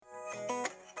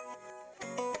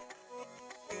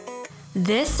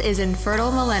This is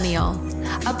Infertile Millennial,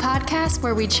 a podcast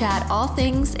where we chat all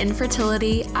things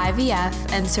infertility,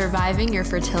 IVF, and surviving your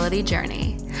fertility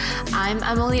journey. I'm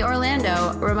Emily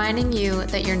Orlando, reminding you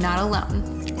that you're not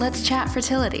alone. Let's chat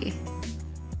fertility.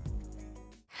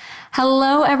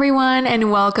 Hello, everyone,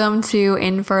 and welcome to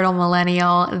Infertile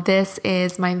Millennial. This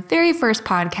is my very first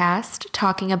podcast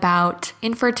talking about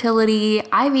infertility,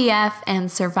 IVF,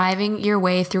 and surviving your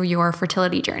way through your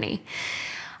fertility journey.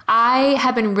 I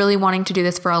have been really wanting to do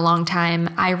this for a long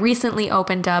time. I recently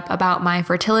opened up about my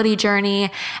fertility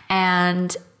journey,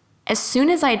 and as soon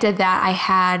as I did that, I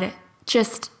had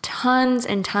just tons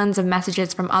and tons of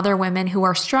messages from other women who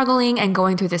are struggling and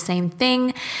going through the same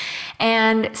thing.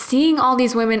 And seeing all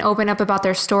these women open up about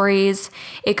their stories,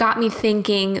 it got me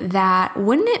thinking that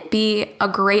wouldn't it be a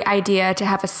great idea to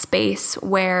have a space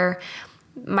where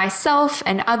myself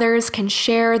and others can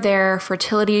share their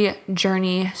fertility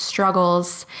journey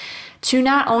struggles to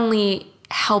not only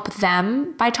help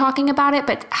them by talking about it,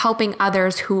 but helping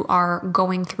others who are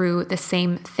going through the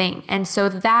same thing. And so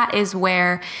that is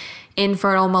where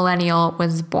Infertile Millennial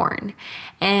was born.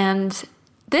 And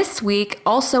this week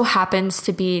also happens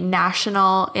to be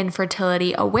National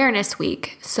Infertility Awareness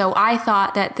Week. So I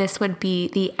thought that this would be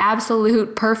the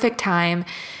absolute perfect time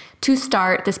to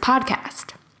start this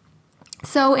podcast.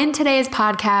 So in today's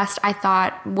podcast, I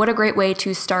thought, what a great way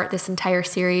to start this entire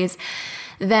series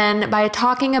than by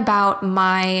talking about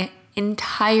my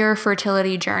entire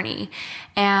fertility journey.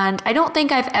 And I don't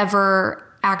think I've ever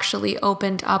actually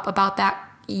opened up about that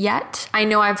yet. I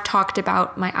know I've talked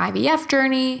about my IVF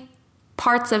journey,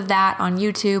 parts of that on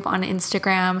YouTube, on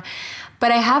Instagram,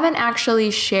 but I haven't actually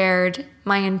shared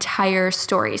my entire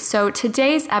story. So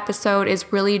today's episode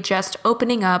is really just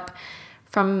opening up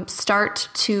from start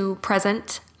to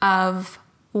present of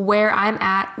where I'm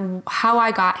at, how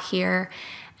I got here,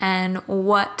 and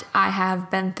what I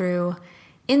have been through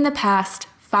in the past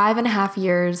 5.5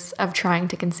 years of trying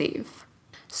to conceive.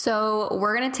 So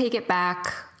we're going to take it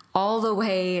back all the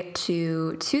way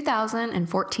to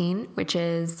 2014, which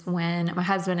is when my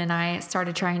husband and I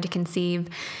started trying to conceive.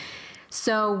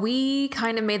 So we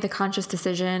kind of made the conscious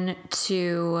decision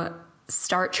to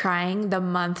start trying the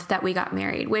month that we got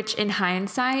married, which in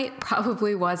hindsight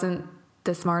probably wasn't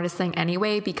the smartest thing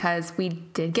anyway, because we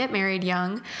did get married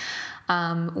young.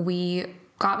 We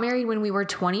got married when we were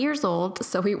 20 years old,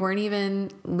 so we weren't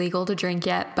even legal to drink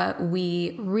yet, but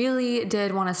we really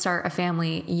did want to start a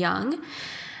family young.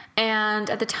 And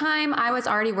at the time, I was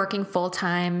already working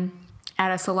full-time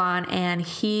at a salon, and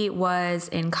he was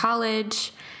in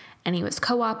college, and he was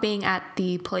co-oping at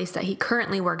the place that he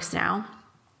currently works now.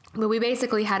 But we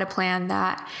basically had a plan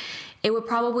that it would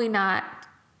probably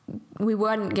we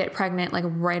wouldn't get pregnant like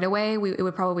right away. It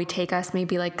would probably take us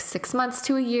maybe like 6 months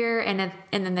to a year. And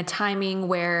then the timing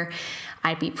where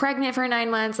I'd be pregnant for 9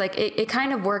 months, like it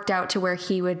kind of worked out to where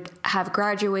he would have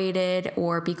graduated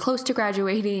or be close to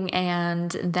graduating.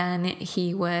 And then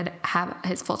he would have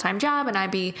his full-time job and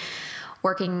I'd be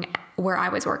working where I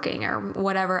was working or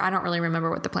whatever. I don't really remember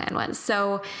what the plan was.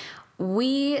 So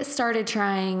we started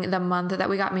trying the month that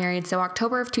we got married, so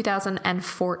October of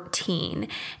 2014.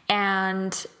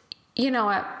 And,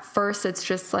 at first it's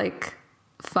just like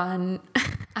fun,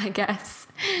 I guess.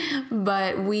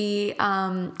 But we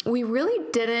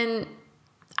really didn't,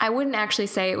 I wouldn't actually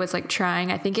say it was like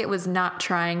trying. I think it was not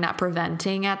trying, not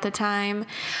preventing at the time.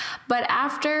 But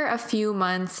after a few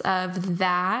months of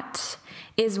that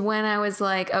is when I was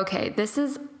like, okay, this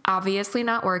is obviously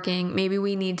not working. Maybe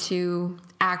we need to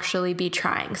actually be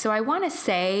trying. So I want to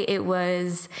say it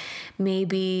was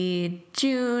maybe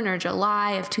June or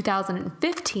July of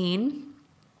 2015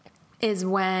 is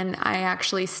when I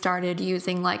actually started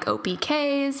using like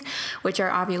OPKs, which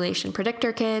are ovulation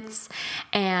predictor kits,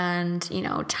 and,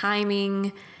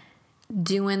 timing,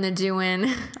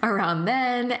 doing around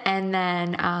then. And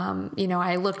then,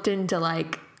 I looked into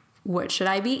like, what should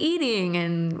I be eating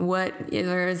and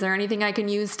is there anything I can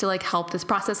use to like help this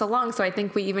process along? So I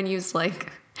think we even used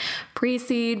like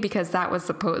pre-seed because that was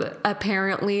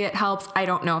apparently it helps. I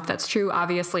don't know if that's true.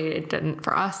 Obviously it didn't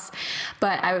for us,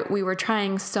 but we were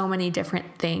trying so many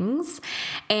different things.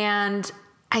 And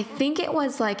I think it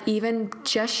was like even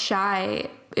just shy.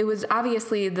 It was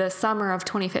obviously the summer of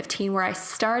 2015 where I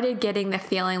started getting the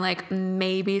feeling like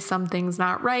maybe something's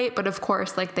not right. But of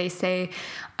course, like they say,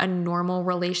 a normal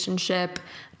relationship,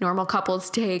 normal couples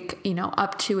take,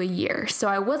 up to a year. So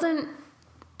I wasn't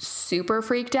super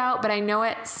freaked out, but I know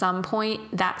at some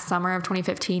point that summer of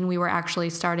 2015, we were actually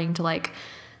starting to like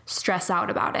stress out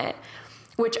about it,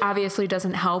 which obviously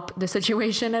doesn't help the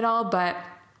situation at all. But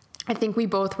I think we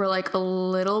both were like a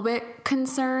little bit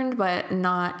concerned, but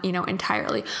not,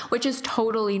 entirely, which is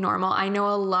totally normal. I know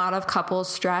a lot of couples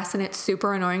stress, and it's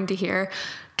super annoying to hear.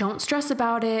 Don't stress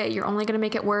about it. You're only going to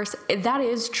make it worse. That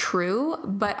is true,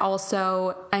 but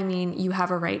also, you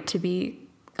have a right to be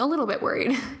a little bit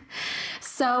worried.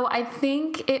 So I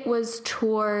think it was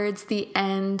towards the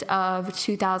end of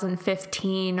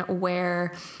 2015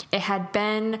 where it had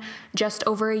been just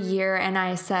over a year, and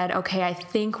I said, okay, I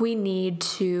think we need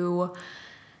to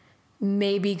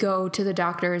maybe go to the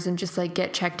doctors and just like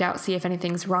get checked out, see if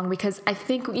anything's wrong. Because I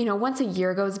think, once a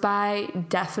year goes by,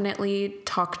 definitely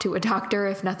talk to a doctor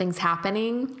if nothing's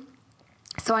happening.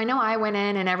 So I know I went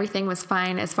in and everything was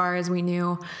fine as far as we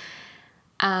knew.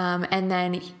 And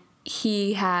then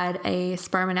he had a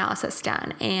sperm analysis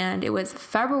done, and it was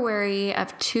February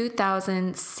of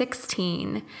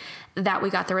 2016 that we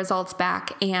got the results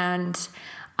back. And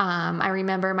I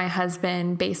remember my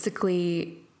husband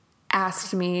basically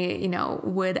asked me,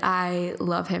 would I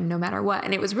love him no matter what?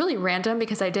 And it was really random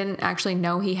because I didn't actually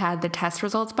know he had the test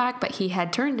results back, but he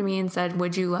had turned to me and said,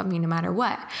 would you love me no matter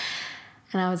what?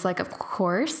 And I was like, of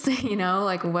course,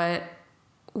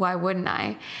 why wouldn't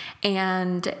I?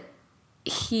 And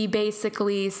he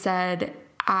basically said,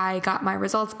 I got my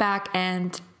results back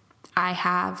and I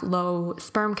have low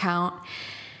sperm count.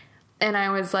 And I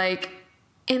was like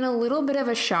in a little bit of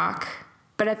a shock,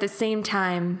 but at the same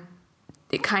time,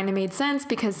 it kind of made sense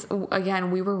because,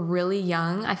 again, we were really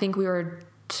young. I think we were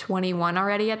 21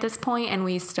 already at this point, and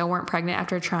we still weren't pregnant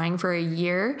after trying for a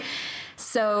year.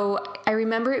 So I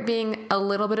remember it being a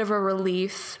little bit of a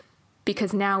relief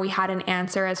because now we had an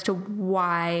answer as to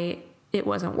why it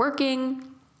wasn't working.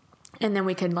 And then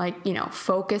we could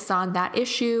focus on that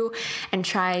issue and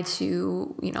try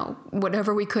to,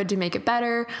 whatever we could to make it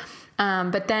better.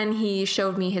 But then he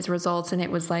showed me his results, and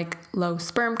it was like low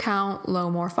sperm count,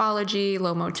 low morphology,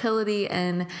 low motility,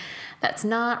 and that's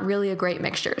not really a great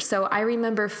mixture. So I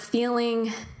remember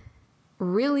feeling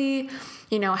really,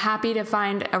 happy to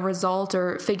find a result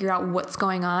or figure out what's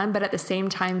going on, but at the same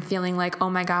time feeling like, oh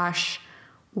my gosh,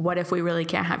 what if we really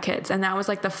can't have kids? And that was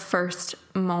like the first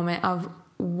moment of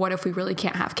what if we really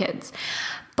can't have kids?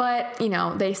 But,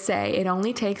 they say it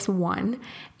only takes one,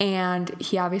 and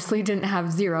he obviously didn't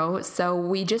have zero. So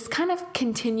we just kind of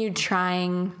continued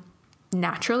trying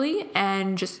naturally,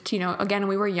 and just, again,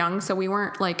 we were young, so we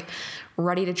weren't like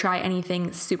ready to try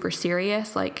anything super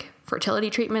serious like fertility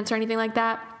treatments or anything like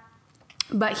that.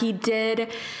 But he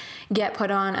did get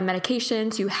put on a medication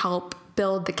to help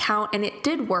build the count, and it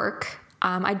did work.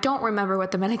 I don't remember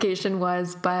what the medication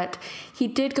was, but he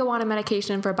did go on a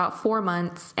medication for about 4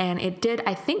 months, and it did,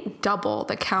 I think, double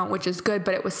the count, which is good,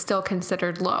 but it was still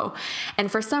considered low.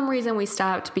 And for some reason we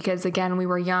stopped because, again, we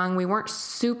were young. We weren't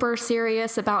super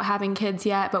serious about having kids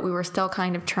yet, but we were still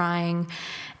kind of trying.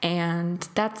 And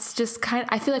that's just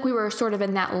I feel like we were sort of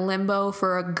in that limbo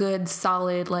for a good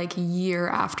solid year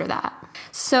after that.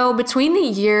 So between the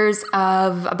years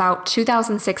of about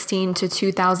 2016 to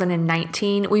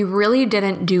 2019, we really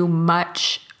didn't do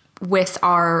much with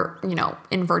our,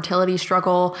 infertility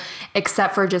struggle,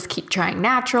 except for just keep trying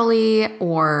naturally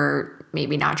or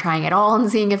maybe not trying at all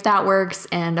and seeing if that works.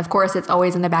 And of course, it's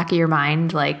always in the back of your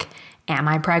mind, am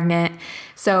I pregnant?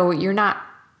 So you're not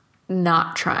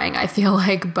trying, I feel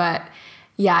like, but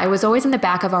yeah, it was always in the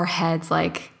back of our heads,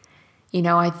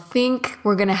 I think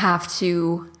we're going to have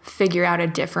to figure out a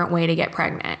different way to get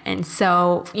pregnant. And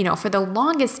so, for the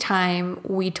longest time,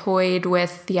 we toyed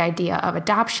with the idea of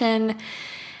adoption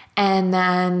and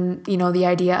then, the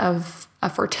idea of a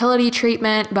fertility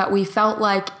treatment, but we felt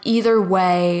like either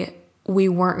way, we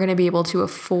weren't going to be able to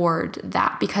afford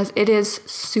that because it is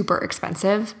super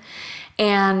expensive.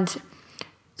 And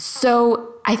so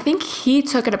I think he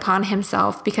took it upon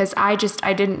himself because I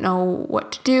didn't know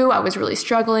what to do. I was really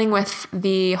struggling with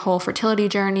the whole fertility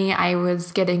journey. I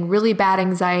was getting really bad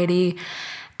anxiety.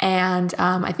 And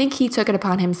I think he took it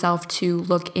upon himself to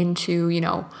look into,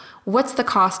 what's the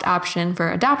cost option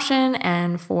for adoption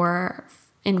and for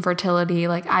infertility,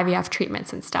 like IVF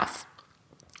treatments and stuff.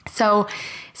 So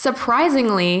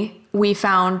surprisingly, we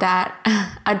found that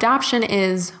adoption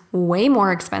is way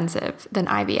more expensive than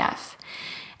IVF.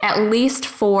 At least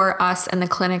for us and the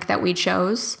clinic that we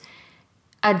chose,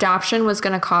 adoption was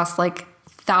going to cost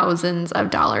thousands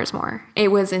of dollars more. It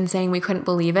was insane. We couldn't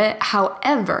believe it.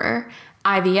 However,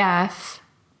 IVF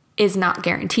is not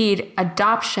guaranteed.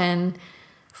 Adoption,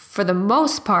 for the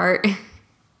most part,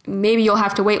 maybe you'll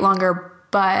have to wait longer,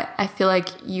 but I feel like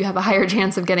you have a higher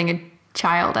chance of getting a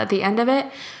child at the end of it.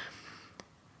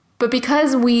 But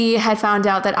because we had found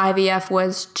out that IVF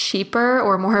was cheaper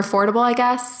or more affordable, I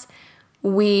guess,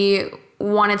 we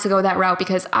wanted to go that route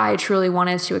because I truly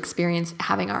wanted to experience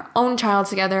having our own child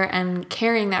together and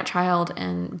carrying that child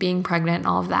and being pregnant and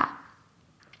all of that.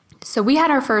 So we had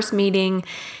our first meeting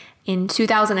in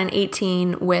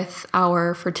 2018 with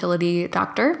our fertility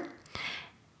doctor.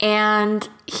 And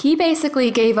he basically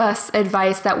gave us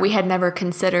advice that we had never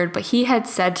considered, but he had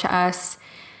said to us,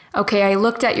 okay, I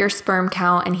looked at your sperm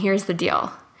count and here's the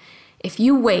deal. If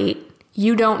you wait,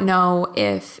 you don't know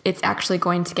if it's actually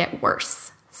going to get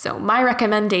worse. So my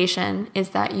recommendation is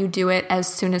that you do it as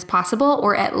soon as possible,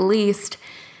 or at least,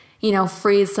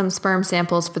 freeze some sperm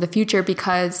samples for the future,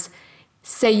 because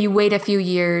say you wait a few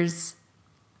years,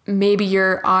 maybe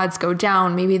your odds go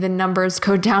down, maybe the numbers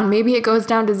go down, maybe it goes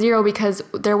down to 0 because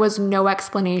there was no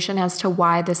explanation as to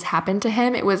why this happened to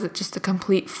him. It was just a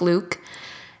complete fluke.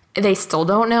 They still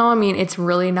don't know. I mean, it's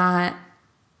really not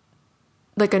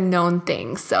like a known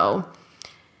thing. So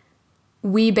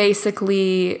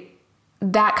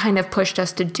that kind of pushed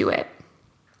us to do it.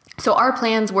 So our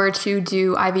plans were to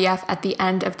do IVF at the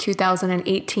end of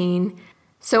 2018.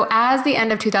 So as the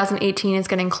end of 2018 is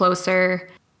getting closer,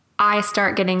 I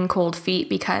start getting cold feet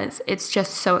because it's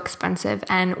just so expensive.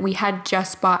 And we had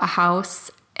just bought a house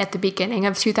at the beginning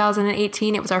of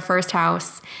 2018. It was our first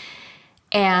house.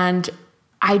 And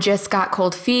I just got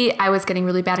cold feet. I was getting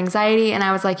really bad anxiety. And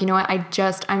I was like, you know what?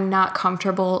 I'm not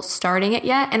comfortable starting it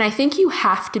yet. And I think you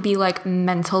have to be like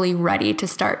mentally ready to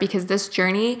start, because this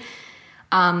journey,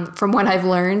 from what I've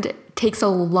learned, takes a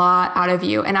lot out of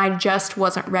you. And I just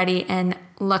wasn't ready. And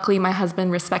luckily my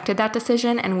husband respected that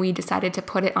decision and we decided to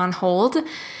put it on hold.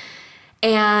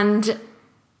 And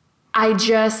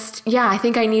I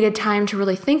think I needed time to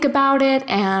really think about it.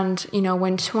 And,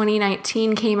 when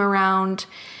 2019 came around,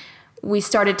 we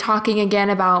started talking again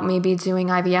about maybe doing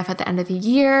IVF at the end of the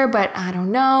year, but I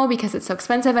don't know because it's so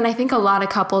expensive. And I think a lot of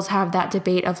couples have that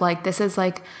debate of like, this is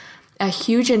like a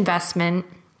huge investment,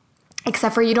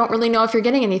 except for you don't really know if you're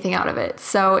getting anything out of it.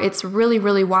 So it's really,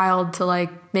 really wild to like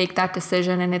make that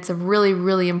decision. And it's a really,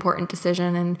 really important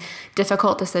decision and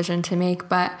difficult decision to make.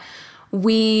 But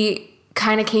we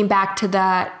kind of came back to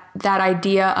that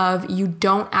idea of you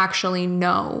don't actually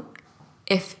know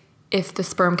if the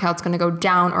sperm count's going to go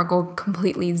down or go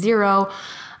completely 0,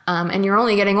 and you're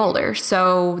only getting older.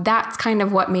 So that's kind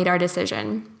of what made our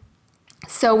decision.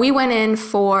 So we went in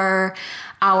for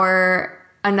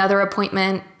another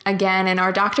appointment again, and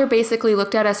our doctor basically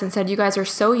looked at us and said, you guys are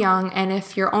so young, and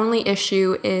if your only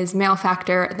issue is male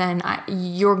factor, then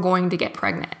you're going to get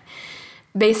pregnant.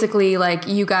 Basically, like,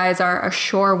 you guys are a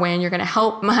sure win. You're going to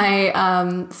help my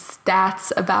stats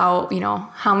about,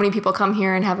 how many people come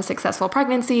here and have a successful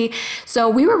pregnancy. So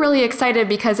we were really excited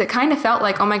because it kind of felt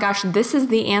like, oh my gosh, this is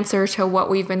the answer to what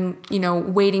we've been,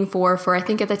 waiting for I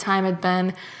think at the time had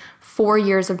been 4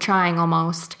 years of trying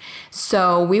almost.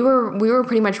 So we were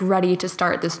pretty much ready to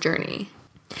start this journey.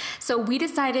 So we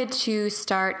decided to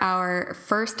start our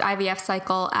first IVF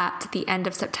cycle at the end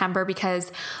of September because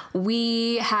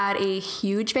we had a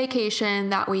huge vacation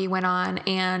that we went on,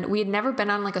 and we had never been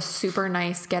on like a super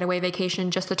nice getaway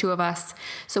vacation, just the two of us.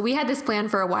 So we had this plan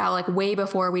for a while, like way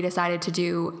before we decided to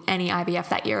do any IVF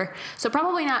that year. So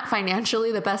probably not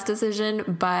financially the best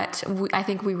decision, but I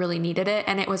think we really needed it.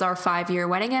 And it was our 5-year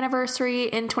wedding anniversary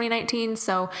in 2019.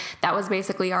 So that was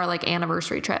basically our like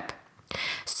anniversary trip.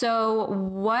 So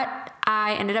what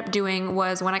I ended up doing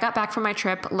was when I got back from my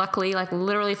trip, luckily, like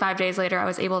literally 5 days later, I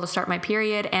was able to start my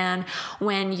period. And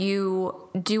when you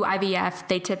do IVF,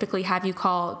 they typically have you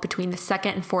call between the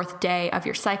 2nd and 4th day of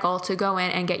your cycle to go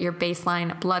in and get your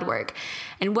baseline blood work.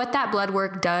 And what that blood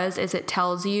work does is it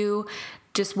tells you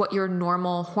just what your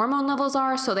normal hormone levels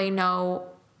are, so they know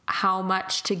how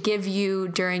much to give you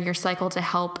during your cycle to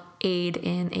help aid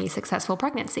in a successful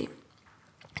pregnancy.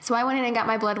 So I went in and got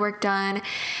my blood work done.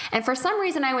 And for some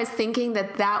reason, I was thinking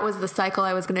that was the cycle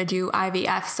I was going to do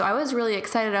IVF. So I was really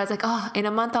excited. I was like, oh, in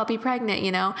a month I'll be pregnant,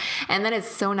 And then it's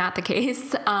so not the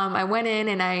case. I went in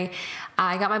and I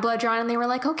got my blood drawn, and they were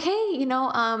like, okay,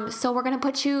 so we're going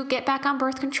to get back on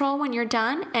birth control when you're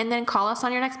done, and then call us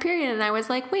on your next period. And I was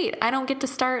like, wait, I don't get to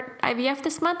start IVF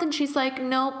this month? And she's like,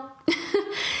 nope.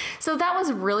 So that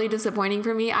was really disappointing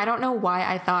for me. I don't know why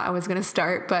I thought I was going to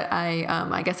start, but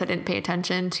I guess I didn't pay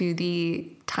attention to the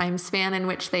time span in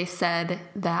which they said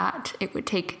that it would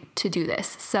take to do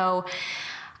this. So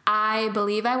I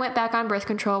believe I went back on birth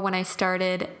control when I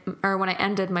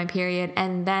ended my period.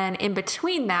 And then in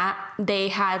between that, they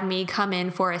had me come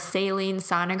in for a saline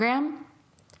sonogram.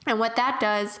 And what that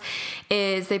does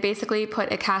is they basically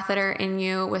put a catheter in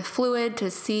you with fluid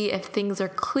to see if things are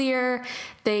clear.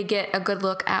 They get a good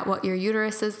look at what your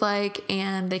uterus is like,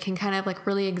 and they can kind of like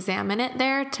really examine it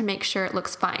there to make sure it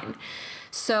looks fine.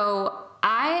 So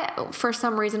I, for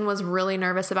some reason, was really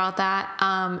nervous about that.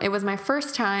 It was my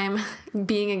first time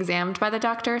being examined by the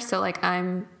doctor. So like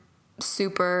I'm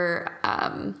super,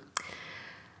 I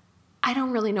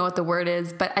don't really know what the word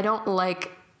is, but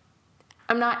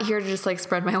I'm not here to just like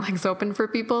spread my legs open for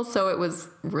people. So it was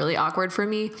really awkward for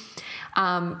me.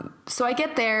 So I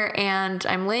get there and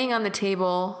I'm laying on the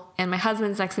table and my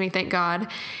husband's next to me, thank God.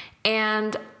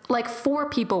 And like 4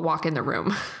 people walk in the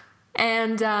room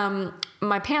and,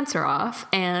 my pants are off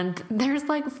and there's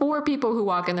like 4 people who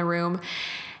walk in the room,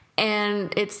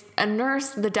 and it's a nurse,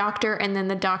 the doctor, and then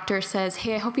the doctor says,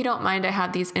 "Hey, I hope you don't mind. I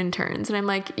have these interns." And I'm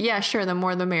like, "Yeah, sure. The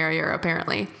more the merrier,"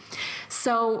 apparently.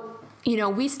 So,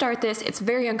 we start this, it's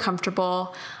very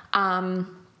uncomfortable.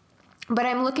 But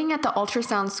I'm looking at the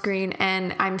ultrasound screen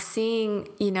and I'm seeing,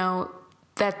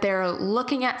 that they're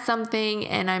looking at something,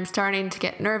 and I'm starting to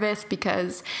get nervous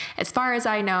because as far as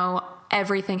I know,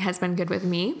 everything has been good with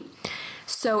me.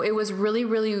 So it was really,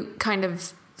 really kind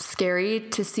of scary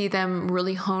to see them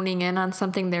really honing in on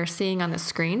something they're seeing on the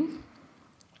screen.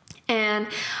 And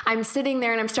I'm sitting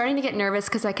there and I'm starting to get nervous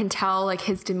because I can tell like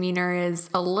his demeanor is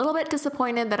a little bit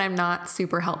disappointed that I'm not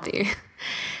super healthy.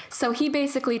 So he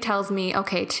basically tells me,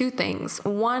 okay, 2 things.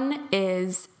 One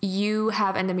is you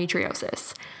have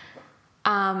endometriosis.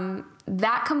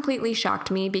 That completely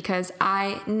shocked me because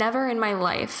I never in my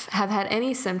life have had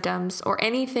any symptoms or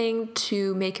anything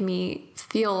to make me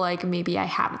feel like maybe I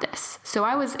have this. So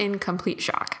I was in complete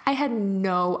shock. I had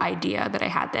no idea that I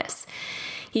had this.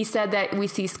 He said that we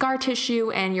see scar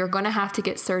tissue and you're going to have to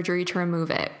get surgery to remove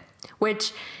it,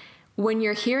 which when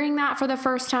you're hearing that for the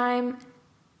first time,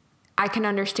 I can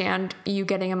understand you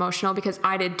getting emotional because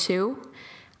I did too.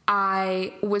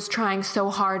 I was trying so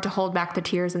hard to hold back the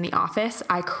tears in the office.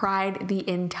 I cried the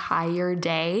entire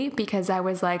day because I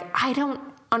was like, I don't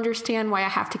understand why I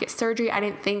have to get surgery. I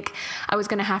didn't think I was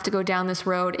going to have to go down this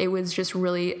road. It was just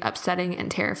really upsetting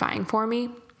and terrifying for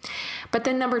me. But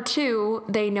then number 2,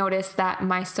 they noticed that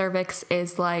my cervix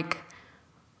is like,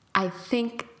 I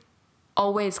think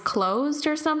always closed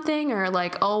or something, or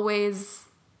like always,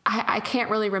 I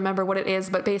can't really remember what it is,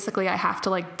 but basically I have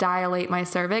to like dilate my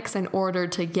cervix in order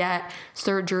to get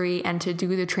surgery and to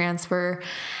do the transfer.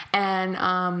 And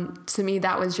to me,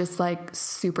 that was just like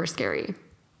super scary.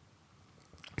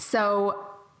 So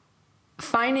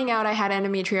finding out I had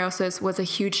endometriosis was a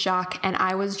huge shock, and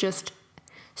I was just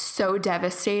so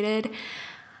devastated.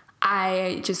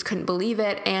 I just couldn't believe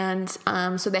it. And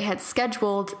so they had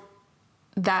scheduled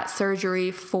that surgery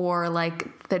for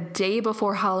like the day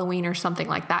before Halloween or something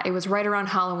like that. It was right around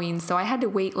Halloween. So I had to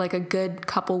wait like a good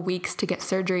couple weeks to get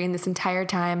surgery. And this entire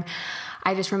time,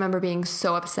 I just remember being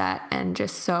so upset and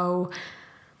just so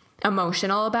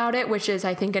emotional about it, which is,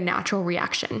 I think, a natural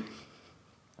reaction.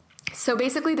 So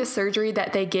basically the surgery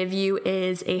that they give you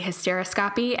is a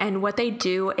hysteroscopy, and what they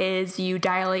do is you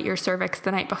dilate your cervix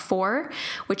the night before,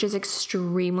 which is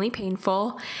extremely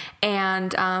painful.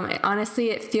 And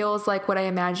honestly, it feels like what I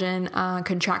imagine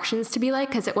contractions to be like,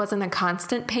 because it wasn't a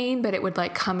constant pain, but it would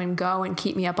like come and go and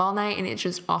keep me up all night, and it's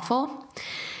just awful.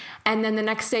 And then the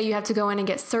next day you have to go in and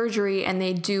get surgery, and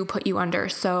they do put you under.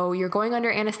 So you're going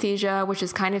under anesthesia, which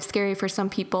is kind of scary for some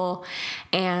people.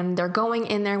 And they're going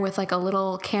in there with like a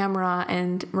little camera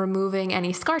and removing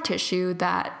any scar tissue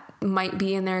that might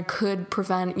be in there, could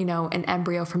prevent, an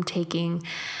embryo from taking.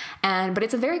 But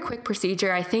it's a very quick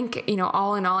procedure. I think,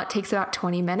 all in all, it takes about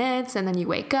 20 minutes, and then you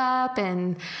wake up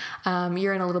and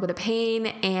you're in a little bit of pain.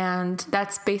 And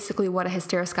that's basically what a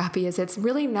hysteroscopy is. It's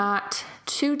really not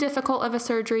too difficult of a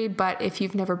surgery, but if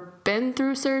you've never been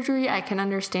through surgery, I can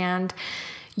understand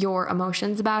your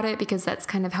emotions about it, because that's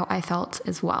kind of how I felt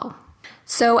as well.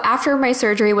 So after my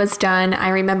surgery was done, I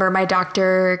remember my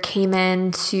doctor came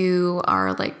into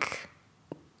our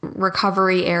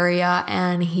recovery area,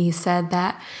 and he said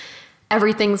that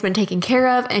everything's been taken care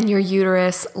of and your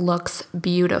uterus looks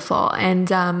beautiful. And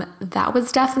that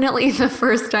was definitely the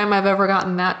first time I've ever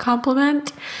gotten that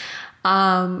compliment.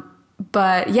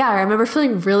 But yeah, I remember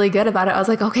feeling really good about it. I was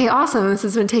like, okay, awesome. This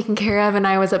has been taken care of. And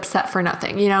I was upset for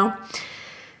nothing,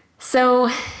 So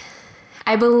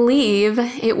I believe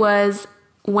it was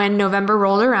when November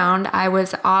rolled around, I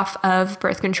was off of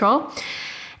birth control,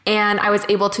 and I was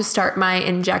able to start my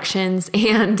injections.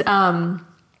 And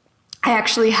I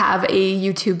actually have a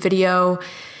YouTube video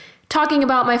talking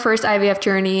about my first IVF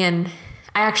journey, and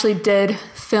I actually did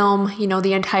film,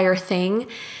 the entire thing.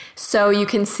 So you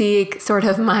can see sort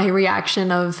of my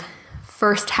reaction of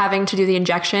first having to do the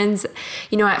injections.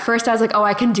 At first I was like, oh,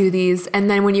 I can do these. And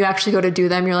then when you actually go to do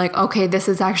them, you're like, okay, this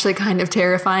is actually kind of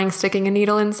terrifying, sticking a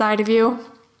needle inside of you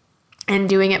and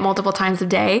doing it multiple times a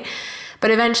day.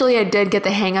 But eventually I did get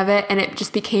the hang of it, and it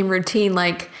just became routine.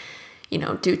 Like,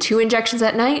 do 2 injections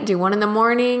at night, do 1 in the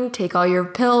morning, take all your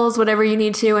pills, whatever you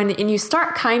need to. And you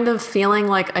start kind of feeling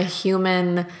like a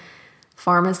human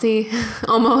pharmacy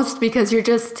almost, because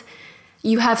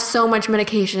you have so much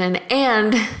medication.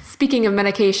 And speaking of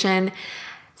medication,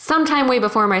 sometime way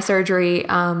before my surgery,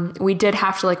 we did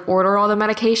have to order all the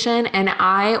medication, and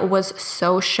I was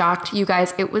so shocked, you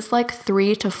guys. It was like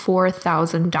 $3,000 to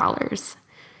 $4,000.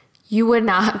 You would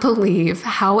not believe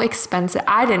how expensive.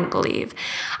 I didn't believe.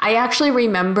 I actually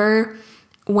remember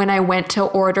when I went to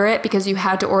order it, because you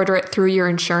had to order it through your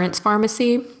insurance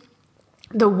pharmacy.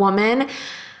 The woman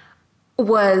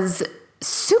was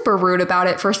super rude about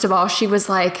it. First of all, she was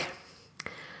like,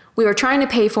 we were trying to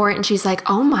pay for it, and she's like,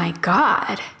 oh my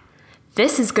God,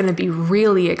 this is going to be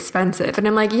really expensive. And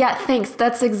I'm like, yeah, thanks.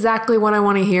 That's exactly what I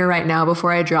want to hear right now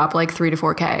before I drop $3,000 to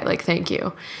 $4,000. Thank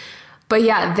you. But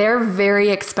yeah, they're very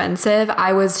expensive.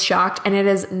 I was shocked, and it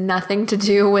has nothing to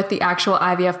do with the actual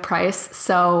IVF price.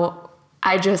 So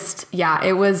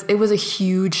it was a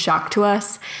huge shock to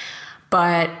us.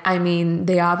 But I mean,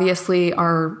 they obviously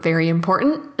are very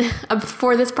important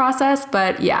for this process.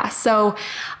 But yeah, so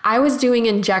I was doing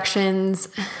injections.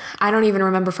 I don't even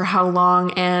remember for how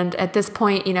long. And at this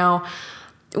point,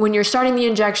 when you're starting the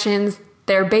injections,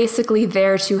 they're basically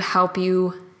there to help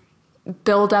you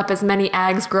build up as many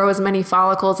eggs, grow as many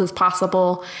follicles as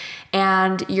possible.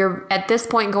 And you're at this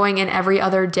point going in every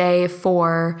other day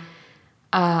for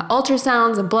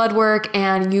ultrasounds and blood work,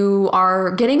 and you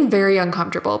are getting very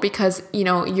uncomfortable because,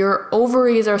 your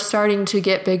ovaries are starting to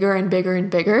get bigger and bigger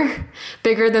and bigger,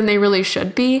 bigger than they really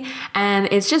should be. And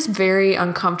it's just very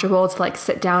uncomfortable to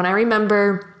sit down. I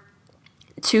remember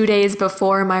 2 days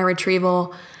before my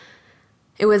retrieval,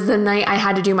 it was the night I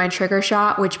had to do my trigger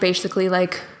shot, which basically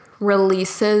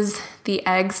releases the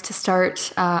eggs to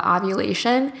start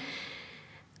ovulation.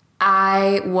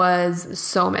 I was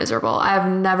so miserable. I've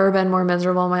never been more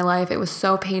miserable in my life. It was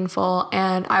so painful,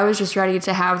 and I was just ready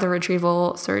to have the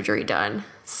retrieval surgery done.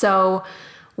 So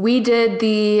we did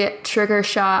the trigger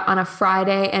shot on a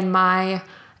Friday, and my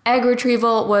egg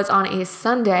retrieval was on a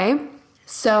Sunday.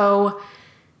 So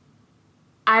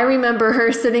I remember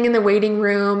her sitting in the waiting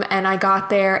room, and I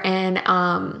got there, and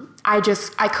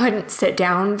I couldn't sit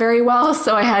down very well.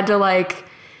 So I had to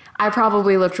I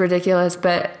probably looked ridiculous,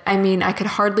 but I mean, I could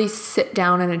hardly sit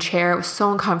down in a chair. It was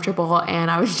so uncomfortable,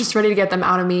 and I was just ready to get them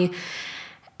out of me.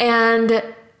 And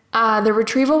the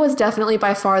retrieval was definitely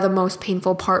by far the most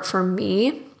painful part for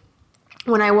me.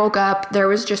 When I woke up, there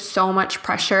was just so much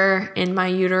pressure in my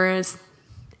uterus,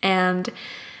 and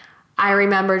I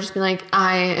remember just being like,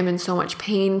 I am in so much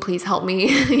pain. Please help me.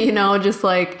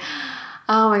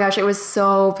 Oh my gosh, it was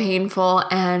so painful.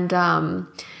 And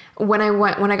when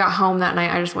I got home that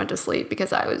night, I just went to sleep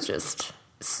because I was just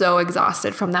so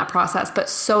exhausted from that process, but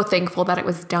so thankful that it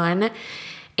was done.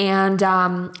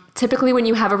 And typically when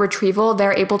you have a retrieval,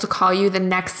 they're able to call you the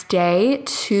next day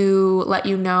to let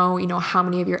you know, how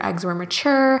many of your eggs were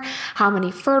mature, how many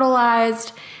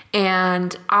fertilized.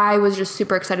 And I was just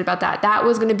super excited about that. That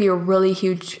was going to be a really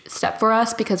huge step for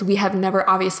us because we have never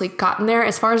obviously gotten there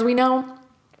as far as we know.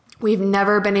 We've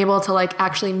never been able to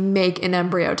actually make an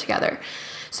embryo together.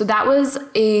 So that was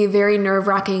a very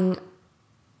nerve-wracking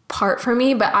part for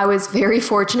me, but I was very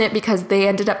fortunate because they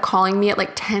ended up calling me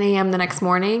at 10 a.m. the next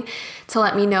morning to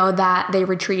let me know that they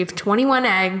retrieved 21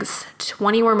 eggs,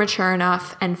 20 were mature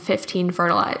enough, and 15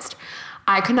 fertilized.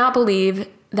 I could not believe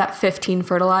that 15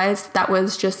 fertilized. That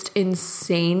was just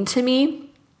insane to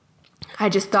me. I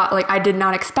just thought I did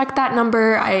not expect that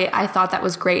number. I thought that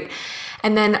was great.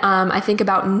 And then I think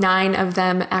about 9 of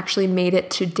them actually made it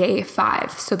to day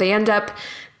 5. So they end up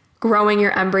growing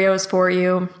your embryos for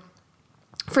you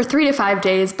for 3 to 5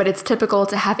 days, but it's typical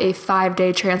to have a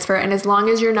 5-day transfer. And as long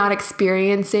as you're not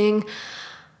experiencing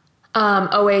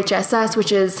OHSS,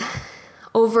 which is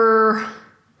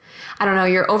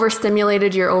you're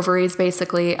overstimulated your ovaries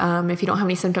basically. If you don't have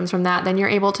any symptoms from that, then you're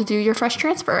able to do your fresh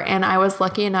transfer. And I was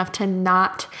lucky enough to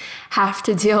not have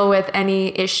to deal with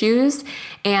any issues.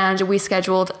 And we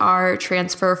scheduled our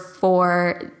transfer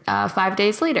for 5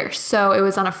 days later. So it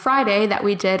was on a Friday that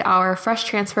we did our fresh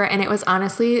transfer. And it was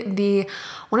honestly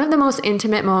one of the most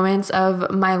intimate moments of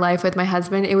my life with my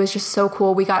husband. It was just so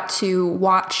cool. We got to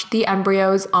watch the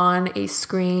embryos on a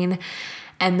screen,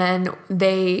 and then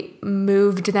they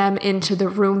moved them into the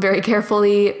room very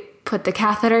carefully, put the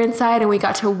catheter inside, and we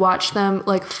got to watch them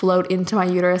float into my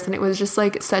uterus. And it was just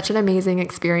such an amazing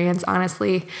experience,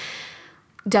 honestly.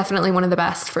 Definitely one of the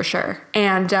best for sure.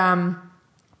 And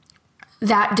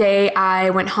that day I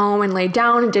went home and laid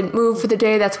down and didn't move for the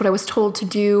day. That's what I was told to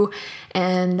do.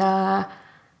 And that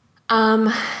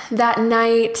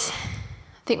night,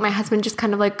 I think my husband just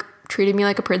kind of treated me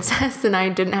like a princess and I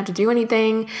didn't have to do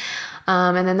anything.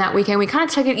 And then that weekend we kind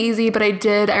of took it easy, but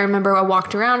I remember I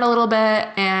walked around a little bit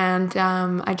and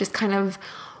I just kind of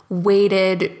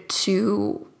waited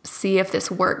to see if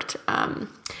this worked.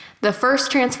 The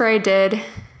first transfer I did,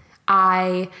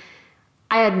 I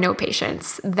had no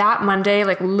patience. That Monday,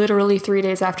 like literally 3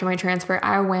 days after my transfer,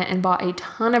 I went and bought a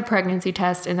ton of pregnancy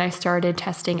tests and I started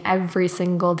testing every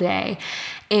single day.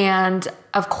 And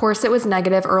of course it was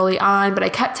negative early on, but I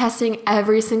kept testing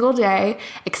every single day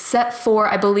except for,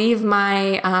 I believe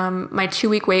my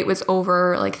 2-week wait was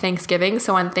over like Thanksgiving.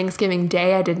 So on Thanksgiving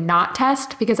Day, I did not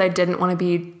test because I didn't want to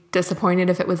be disappointed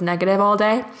if it was negative all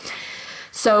day.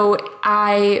 So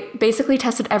I basically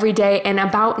tested every day, and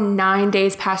about 9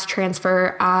 days past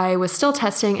transfer, I was still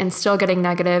testing and still getting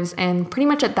negatives. And pretty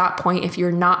much at that point, if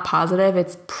you're not positive,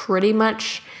 it's pretty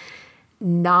much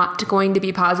not going to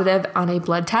be positive on a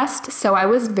blood test. So I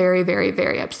was very, very,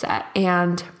 very upset.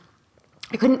 And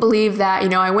I couldn't believe that,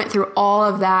 I went through all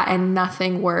of that and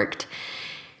nothing worked.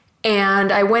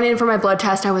 And I went in for my blood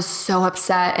test. I was so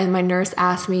upset. And my nurse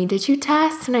asked me, "Did you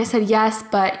test?" And I said, "Yes,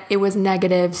 but it was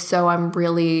negative. So I'm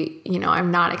really, I'm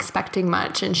not expecting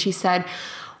much." And she said,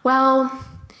 "Well,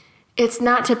 it's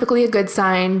not typically a good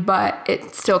sign, but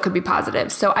it still could be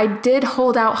positive." So I did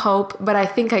hold out hope, but I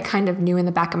think I kind of knew in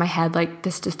the back of my head, like,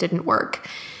 this just didn't work.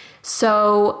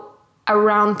 So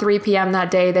around 3 p.m.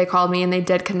 that day, they called me and they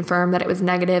did confirm that it was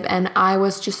negative. And I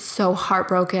was just so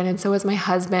heartbroken. And so was my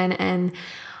husband. And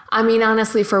I mean,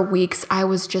 honestly, for weeks, I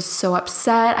was just so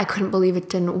upset. I couldn't believe it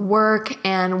didn't work,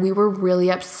 and we were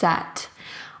really upset.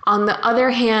 On the other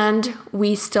hand,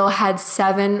 we still had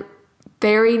 7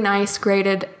 very nice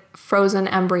graded frozen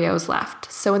embryos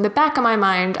left. So in the back of my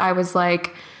mind, I was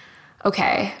like,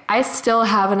 okay, I still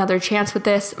have another chance with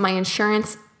this. My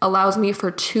insurance allows me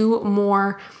for 2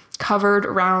 more covered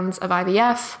rounds of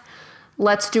IVF.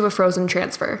 Let's do a frozen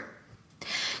transfer.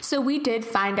 So we did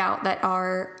find out that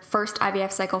our first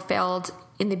IVF cycle failed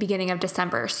in the beginning of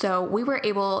December. So we were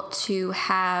able to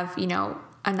have,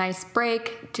 a nice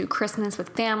break, do Christmas with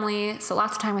family. So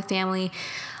lots of time with family,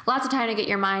 lots of time to get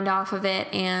your mind off of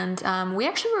it. And we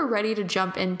actually were ready to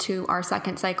jump into our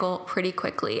second cycle pretty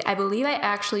quickly. I believe I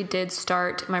actually did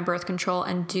start my birth control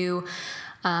and do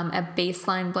a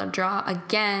baseline blood draw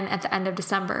again at the end of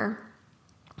December.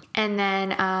 And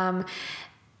then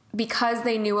because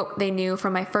they knew what they knew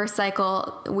from my first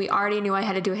cycle, we already knew I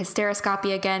had to do a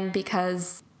hysteroscopy again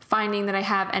because finding that I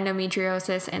have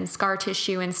endometriosis and scar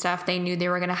tissue and stuff, they knew they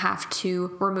were going to have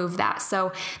to remove that.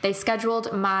 So they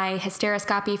scheduled my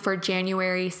hysteroscopy for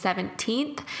January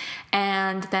 17th,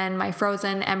 and then my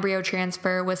frozen embryo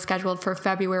transfer was scheduled for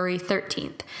February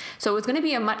 13th. So it was going to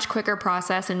be a much quicker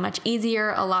process and much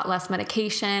easier, a lot less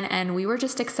medication, and we were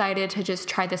just excited to just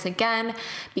try this again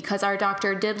because our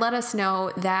doctor did let us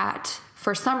know that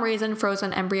for some reason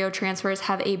frozen embryo transfers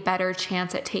have a better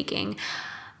chance at taking.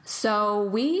 So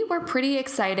we were pretty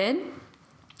excited,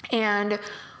 and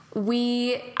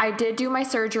I did do my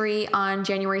surgery on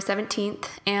January 17th,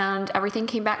 and everything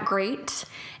came back great,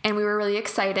 and we were really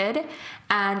excited.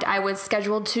 And I was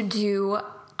scheduled to do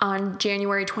on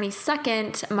January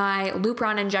 22nd my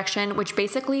Lupron injection, which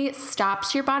basically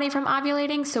stops your body from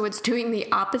ovulating. So it's doing the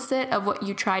opposite of what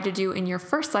you tried to do in your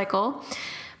first cycle.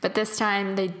 But this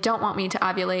time they don't want me to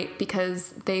ovulate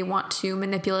because they want to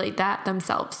manipulate that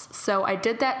themselves. So I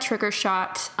did that trigger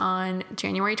shot on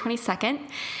January 22nd,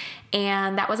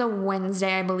 and that was a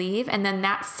Wednesday, I believe. And then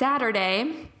that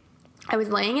Saturday, I was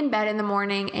laying in bed in the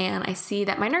morning and I see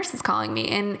that my nurse is calling me.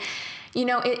 And,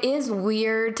 it is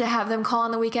weird to have them call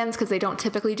on the weekends because they don't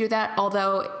typically do that.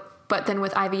 But then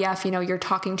with IVF, you're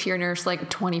talking to your nurse like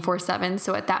 24/7.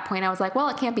 So at that point I was like, well,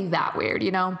 it can't be that weird,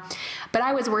 But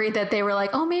I was worried that they were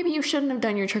like, oh, maybe you shouldn't have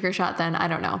done your trigger shot then. I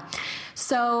don't know.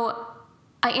 So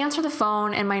I answer the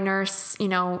phone and my nurse,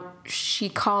 she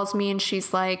calls me and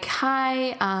she's like,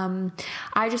 "Hi,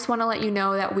 I just want to let you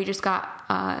know that we just got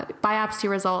biopsy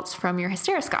results from your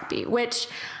hysteroscopy," which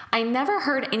I never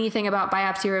heard anything about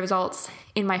biopsy results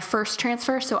in my first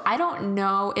transfer. So I don't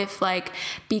know if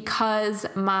because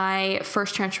my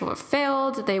first transfer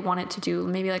failed, they wanted to do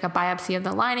maybe like a biopsy of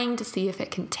the lining to see if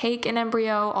it can take an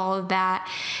embryo, all of that.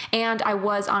 And I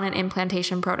was on an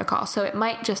implantation protocol. So it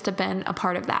might just have been a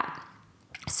part of that.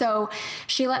 So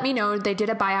she let me know they did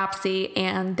a biopsy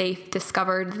and they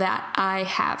discovered that I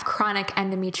have chronic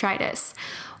endometritis,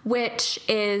 which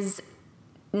is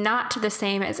not the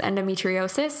same as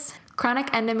endometriosis. Chronic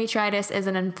endometritis is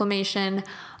an inflammation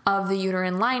of the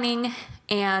uterine lining,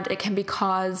 and it can be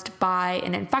caused by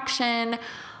an infection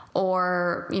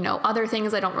or, other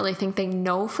things. I don't really think they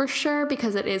know for sure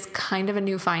because it is kind of a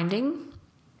new finding.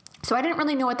 So I didn't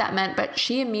really know what that meant, but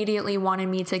she immediately wanted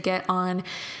me to get on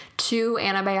 2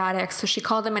 antibiotics. So she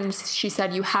called them and she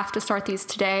said, you have to start these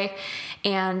today.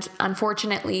 And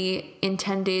unfortunately, in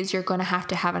 10 days, you're going to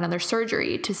have another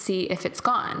surgery to see if it's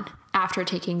gone after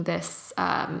taking this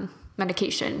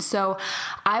medication. So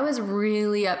I was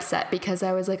really upset because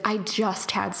I was like, I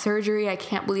just had surgery. I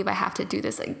can't believe I have to do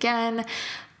this again.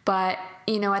 But,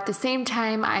 at the same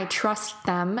time, I trust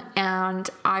them and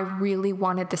I really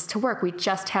wanted this to work. We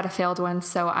just had a failed one.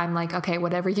 So I'm like, okay,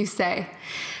 whatever you say.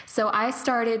 So I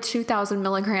started 2,000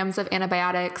 milligrams of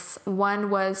antibiotics. One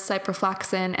was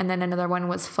ciprofloxacin and then another one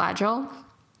was Flagyl.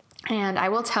 And I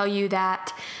will tell you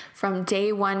that from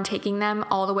day 1 taking them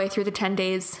all the way through the 10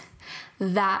 days,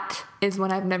 that is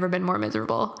when I've never been more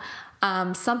miserable.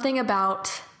 Something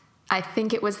about, I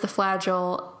think it was the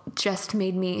Flagyl, just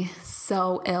made me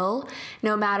so ill.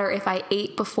 No matter if I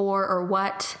ate before or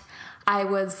what, I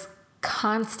was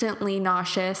constantly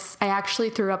nauseous. I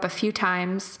actually threw up a few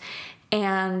times,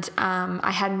 and I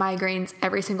had migraines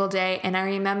every single day. And I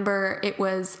remember it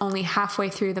was only halfway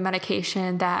through the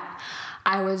medication that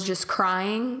I was just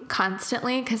crying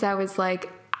constantly because I was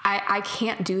like, I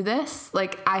can't do this.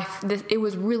 It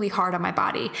was really hard on my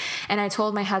body. And I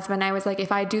told my husband, I was like,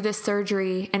 if I do this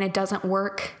surgery and it doesn't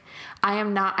work,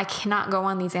 I cannot go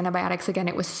on these antibiotics again.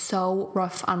 It was so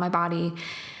rough on my body.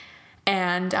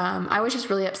 And I was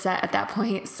just really upset at that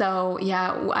point. So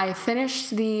yeah, I finished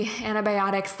the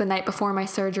antibiotics the night before my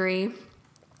surgery,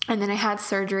 and then I had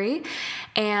surgery.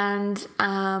 And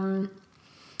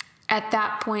at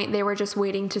that point, they were just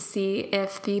waiting to see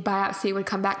if the biopsy would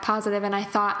come back positive. And I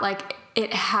thought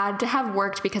it had to have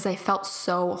worked because I felt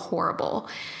so horrible.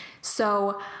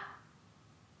 So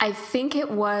I think it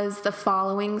was the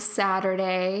following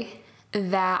Saturday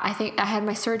that I had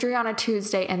my surgery on a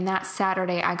Tuesday, and that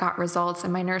Saturday I got results,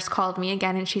 and my nurse called me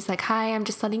again and she's like, hi, I'm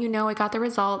just letting you know I got the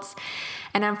results.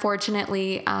 And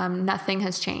unfortunately, nothing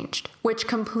has changed, which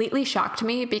completely shocked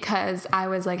me because I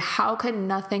was like, how could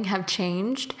nothing have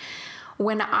changed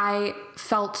when I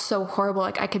felt so horrible?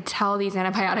 I could tell these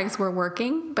antibiotics were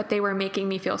working, but they were making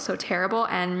me feel so terrible.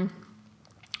 And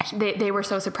they were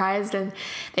so surprised, and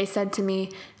they said to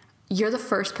me, you're the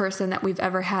first person that we've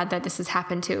ever had that this has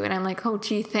happened to. And I'm like, oh,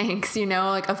 gee, thanks.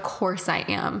 Of course I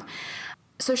am.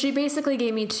 So she basically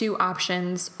gave me 2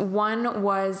 options. One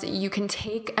was you can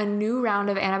take a new round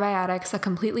of antibiotics, a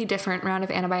completely different round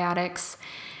of antibiotics,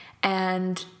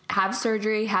 and have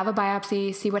surgery, have a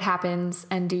biopsy, see what happens,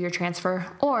 and do your transfer.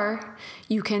 Or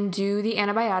you can do the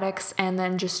antibiotics and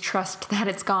then just trust that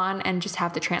it's gone and just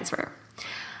have the transfer.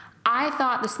 I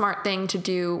thought the smart thing to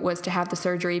do was to have the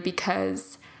surgery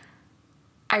because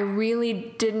I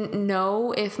really didn't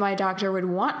know if my doctor would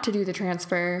want to do the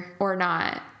transfer or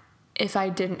not if I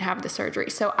didn't have the surgery.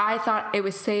 So I thought it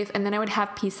was safe, and then I would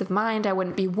have peace of mind. I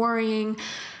wouldn't be worrying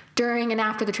during and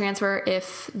after the transfer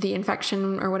if the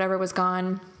infection or whatever was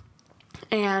gone.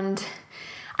 And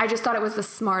I just thought it was the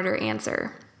smarter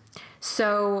answer.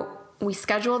 So we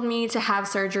scheduled me to have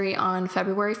surgery on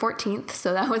February 14th.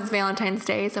 So that was Valentine's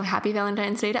Day. So happy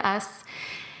Valentine's Day to us.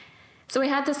 So we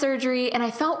had the surgery, and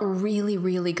I felt really,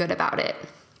 really good about it.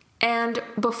 And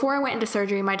before I went into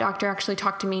surgery, my doctor actually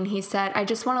talked to me, and he said, I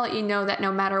just want to let you know that no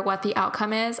matter what the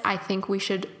outcome is, I think we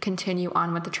should continue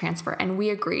on with the transfer. And we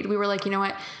agreed. We were like, you know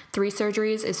what? 3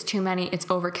 surgeries is too many. It's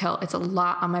overkill. It's a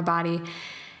lot on my body.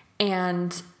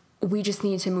 And we just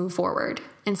need to move forward.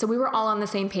 And so we were all on the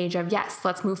same page of, yes,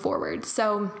 let's move forward.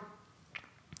 So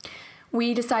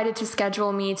we decided to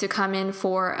schedule me to come in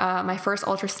for my first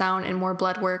ultrasound and more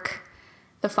blood work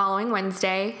the following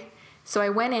Wednesday. So I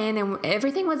went in, and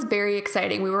everything was very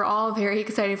exciting. We were all very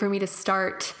excited for me to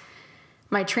start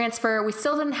my transfer. We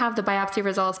still didn't have the biopsy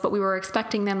results, but we were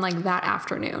expecting them that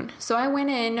afternoon. So I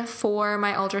went in for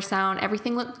my ultrasound.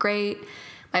 Everything looked great.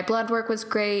 My blood work was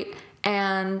great.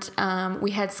 And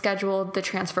we had scheduled the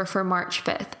transfer for March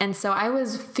 5th. And so I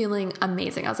was feeling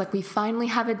amazing. I was like, we finally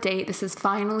have a date. This is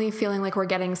finally feeling like we're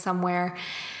getting somewhere.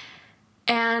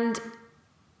 And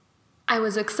I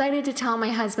was excited to tell my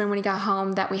husband when he got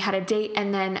home that we had a date.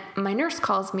 And then my nurse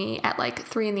calls me at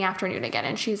 3 p.m. again.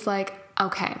 And she's like,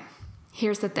 okay,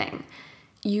 here's the thing.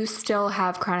 You still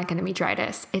have chronic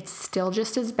endometritis. It's still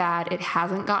just as bad. It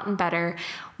hasn't gotten better.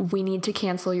 We need to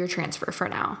cancel your transfer for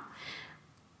now.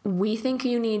 We think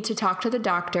you need to talk to the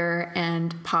doctor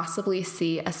and possibly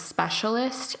see a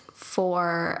specialist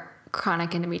for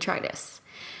chronic endometritis.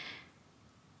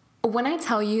 When I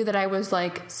tell you that I was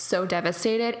so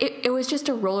devastated, it was just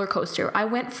a roller coaster. I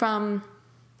went from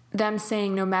them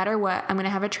saying, no matter what, I'm going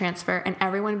to have a transfer, and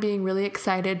everyone being really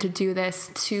excited to do this,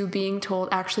 to being told,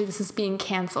 actually, this is being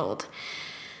canceled.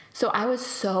 So I was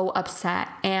so upset.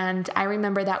 And I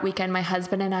remember that weekend, my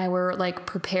husband and I were like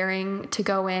preparing to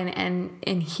go in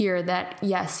and hear that,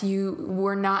 yes, you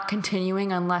were not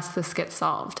continuing unless this gets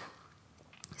solved.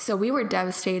 So we were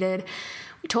devastated.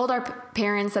 We told our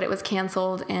parents that it was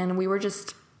canceled, and we were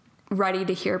just ready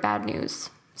to hear bad news.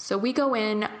 So we go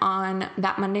in on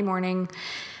that Monday morning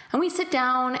and we sit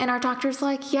down, and our doctor's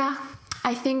like, yeah,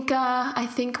 I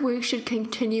think we should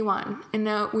continue on.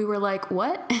 And we were like,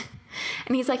 what?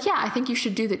 And he's like, yeah, I think you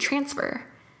should do the transfer.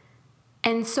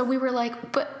 And so we were like,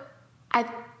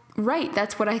 right,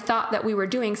 that's what I thought that we were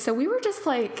doing. So we were just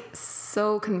like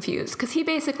so confused, because he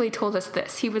basically told us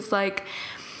this. He was like,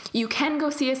 you can go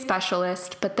see a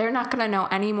specialist, but they're not going to know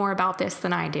any more about this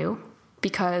than I do,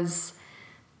 because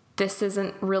this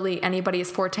isn't really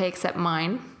anybody's forte except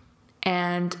mine,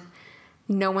 and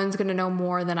no one's going to know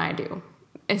more than I do,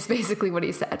 is basically what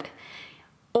he said.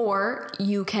 Or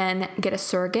you can get a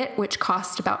surrogate, which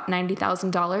costs about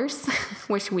 $90,000,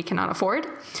 which we cannot afford,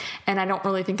 and I don't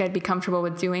really think I'd be comfortable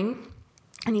with doing.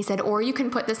 And he said, or you can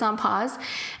put this on pause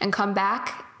and come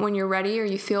back when you're ready, or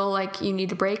you feel like you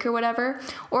need a break or whatever,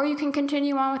 or you can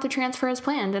continue on with the transfer as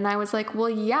planned. And I was like, well,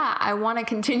 yeah, I want to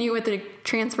continue with the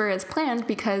transfer as planned,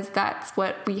 because that's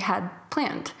what we had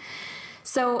planned.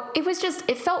 So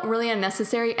it felt really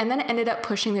unnecessary. And then it ended up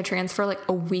pushing the transfer like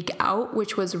a week out,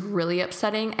 which was really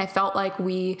upsetting. I felt like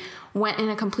we went in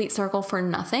a complete circle for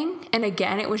nothing. And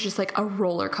again, it was just like a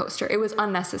roller coaster. It was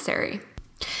unnecessary.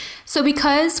 So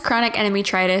because chronic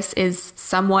endometritis is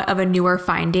somewhat of a newer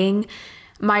finding,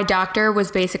 my doctor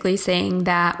was basically saying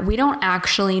that we don't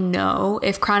actually know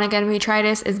if chronic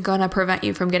endometritis is going to prevent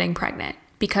you from getting pregnant,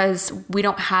 because we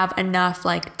don't have enough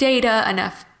like data,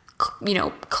 enough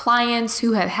clients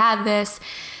who have had this.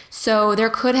 So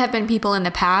there could have been people in the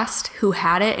past who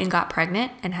had it and got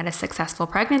pregnant and had a successful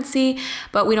pregnancy,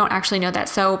 but we don't actually know that.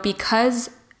 So because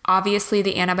obviously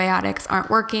the antibiotics aren't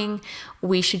working,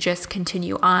 we should just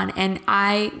continue on. And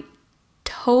I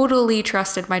totally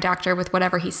trusted my doctor with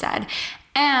whatever he said.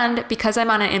 And because I'm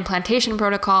on an implantation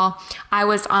protocol, I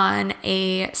was on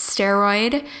a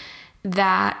steroid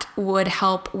that would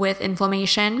help with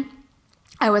inflammation.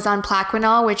 I was on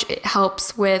Plaquenil, which it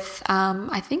helps with,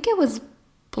 I think it was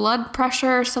blood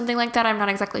pressure or something like that. I'm not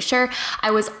exactly sure.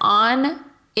 I was on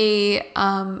a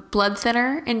blood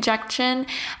thinner injection,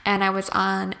 and I was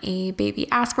on a baby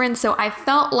aspirin. So I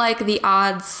felt like the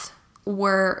odds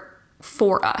were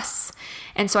for us.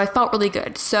 And so I felt really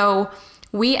good. So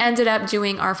we ended up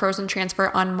doing our frozen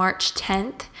transfer on March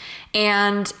 10th.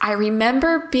 And I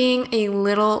remember being a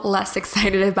little less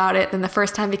excited about it than the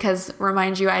first time, because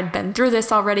remind you, I'd been through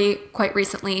this already quite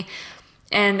recently.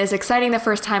 And as exciting the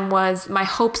first time was, my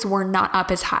hopes were not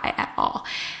up as high at all.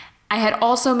 I had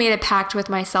also made a pact with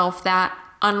myself that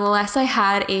unless I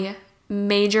had a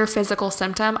major physical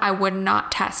symptom, I would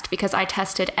not test, because I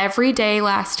tested every day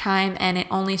last time and it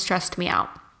only stressed me out.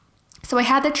 So I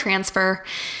had the transfer,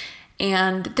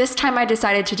 and this time I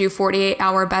decided to do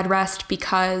 48-hour bed rest,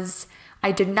 because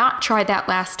I did not try that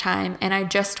last time, and I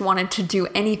just wanted to do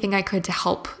anything I could to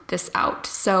help this out.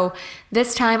 So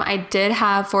this time I did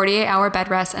have 48-hour bed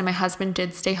rest, and my husband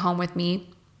did stay home with me.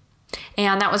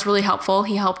 And that was really helpful.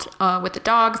 He helped with the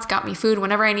dogs, got me food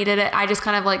whenever I needed it. I just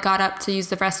kind of like got up to use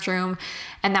the restroom,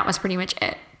 and that was pretty much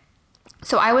it.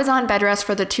 So I was on bed rest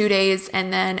for the 2 days,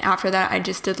 and then after that I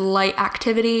just did light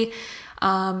activity,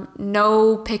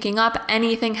 no picking up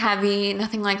anything heavy,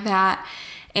 nothing like that.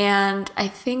 And I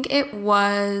think it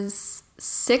was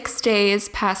 6 days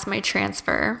past my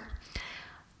transfer,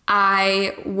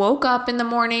 I woke up in the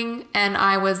morning and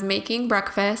I was making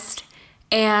breakfast,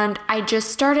 and I just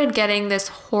started getting this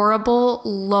horrible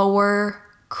lower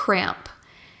cramp.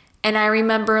 And I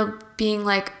remember being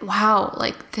like, wow,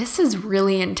 like this is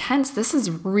really intense. This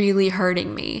is really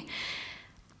hurting me.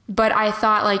 But I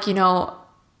thought like,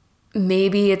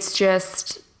 maybe it's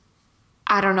just,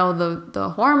 I don't know, the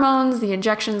hormones, the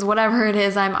injections, whatever it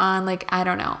is I'm on, like, I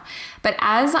don't know. But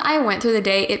as I went through the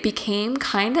day, it became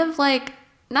kind of like,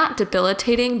 not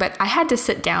debilitating, but I had to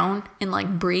sit down and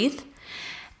like breathe.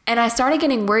 And I started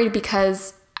getting worried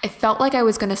because I felt like I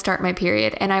was going to start my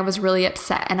period, and I was really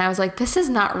upset. And I was like, this is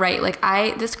not right. Like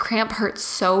this cramp hurts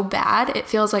so bad. It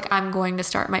feels like I'm going to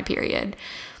start my period.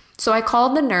 So I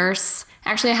called the nurse.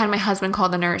 Actually, I had my husband call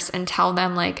the nurse and tell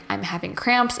them like, I'm having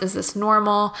cramps. Is this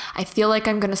normal? I feel like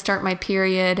I'm going to start my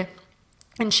period.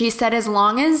 And she said, as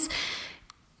long as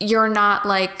you're not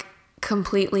like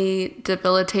completely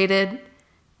debilitated,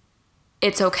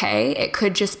 it's okay. It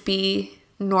could just be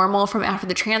normal from after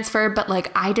the transfer, but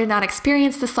like I did not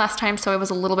experience this last time, so I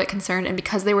was a little bit concerned. And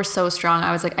because they were so strong,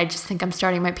 I was like, I just think I'm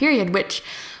starting my period, which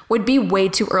would be way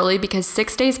too early because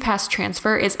 6 days past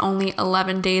transfer is only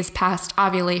 11 days past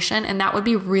ovulation. And that would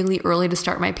be really early to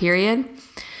start my period.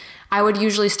 I would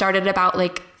usually start at about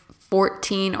like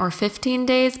 14 or 15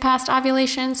 days past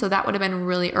ovulation. So that would have been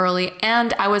really early.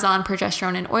 And I was on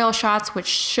progesterone and oil shots, which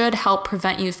should help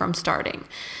prevent you from starting.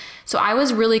 So I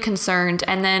was really concerned.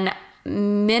 And then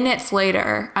minutes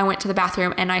later, I went to the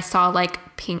bathroom and I saw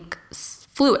like pink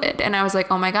fluid. And I was like,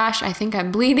 oh my gosh, I think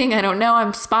I'm bleeding. I don't know.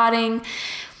 I'm spotting.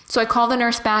 So I called the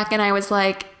nurse back and I was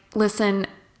like, listen,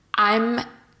 I'm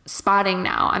spotting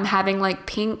now. I'm having like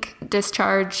pink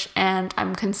discharge and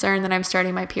I'm concerned that I'm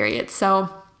starting my period.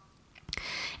 So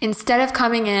instead of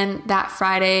coming in that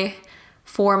Friday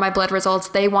for my blood results,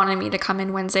 they wanted me to come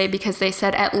in Wednesday because they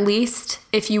said at least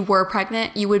if you were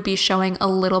pregnant, you would be showing a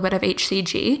little bit of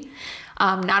HCG.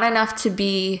 Not enough to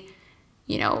be,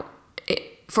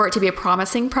 for it to be a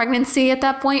promising pregnancy at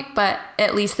that point, but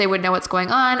at least they would know what's going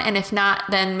on. And if not,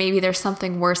 then maybe there's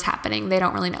something worse happening. They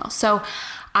don't really know. So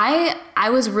I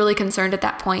was really concerned at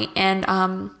that point. And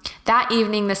that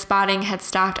evening, the spotting had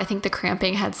stopped. I think the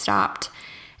cramping had stopped.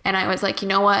 And I was like, you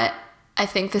know what? I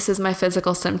think this is my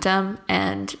physical symptom.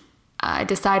 And I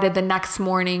decided the next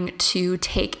morning to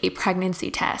take a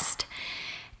pregnancy test.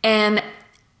 And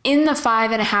in the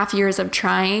 5.5 years of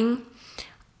trying,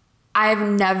 I've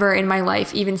never in my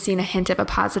life even seen a hint of a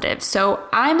positive. So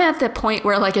I'm at the point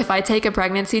where like if I take a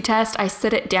pregnancy test, I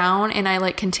sit it down and I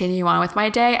like continue on with my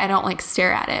day. I don't like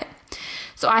stare at it.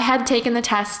 So I had taken the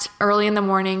test early in the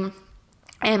morning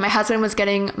and my husband was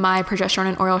getting my progesterone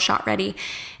and oil shot ready.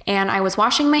 And I was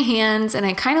washing my hands and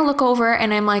I kind of look over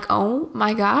and I'm like, oh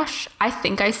my gosh, I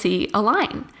think I see a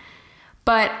line.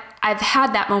 But I've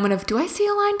had that moment of, do I see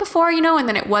a line before, and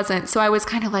then it wasn't. So I was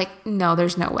kind of like, no,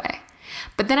 there's no way.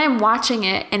 But then I'm watching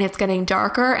it and it's getting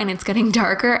darker and it's getting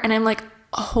darker. And I'm like,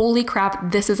 holy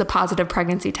crap, this is a positive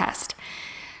pregnancy test.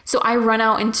 So I run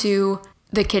out into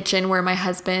the kitchen where my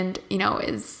husband,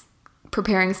 is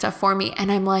preparing stuff for me.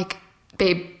 And I'm like,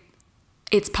 babe,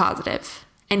 it's positive.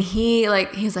 And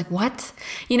he's like, what?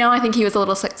 I think he was a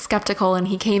little skeptical and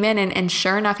he came in and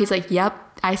sure enough, he's like, yep,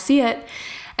 I see it.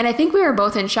 And I think we were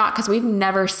both in shock because we've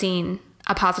never seen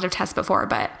a positive test before,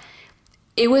 but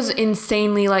it was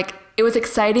insanely it was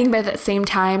exciting, but at the same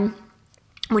time,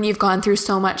 when you've gone through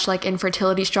so much like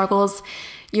infertility struggles,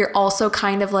 you're also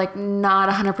kind of like not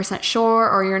 100% sure,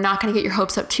 or you're not going to get your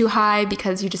hopes up too high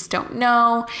because you just don't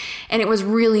know. And it was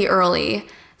really early.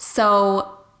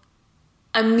 So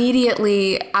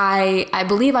immediately, I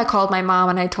believe I called my mom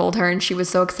and I told her, and she was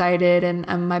so excited.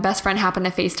 And my best friend happened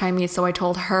to FaceTime me, so I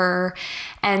told her.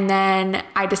 And then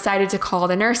I decided to call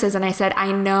the nurses and I said,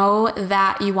 I know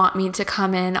that you want me to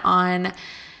come in on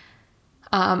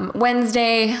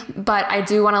Wednesday, but I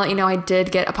do want to let you know I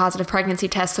did get a positive pregnancy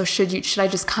test. So should I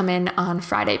just come in on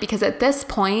Friday? Because at this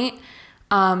point,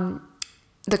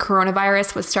 the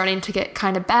coronavirus was starting to get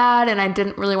kind of bad and I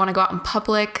didn't really want to go out in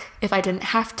public if I didn't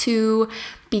have to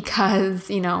because,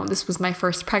 this was my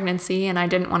first pregnancy and I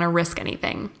didn't want to risk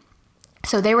anything.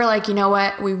 So they were like, you know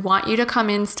what? We want you to come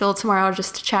in still tomorrow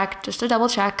just to double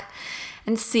check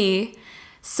and see.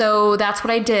 So that's what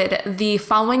I did. The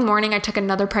following morning, I took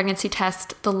another pregnancy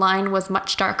test. The line was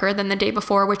much darker than the day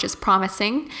before, which is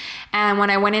promising. And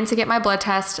when I went in to get my blood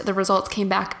test, the results came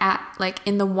back at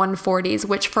in the 140s,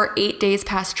 which for 8 days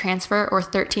past transfer or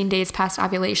 13 days past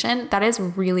ovulation, that is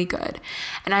really good.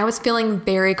 And I was feeling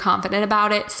very confident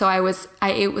about it. So I was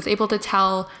able to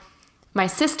tell my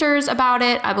sisters about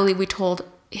it. I believe we told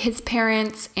his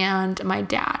parents and my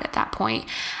dad at that point.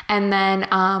 And then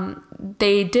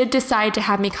they did decide to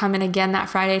have me come in again that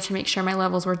Friday to make sure my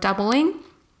levels were doubling.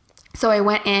 So I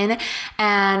went in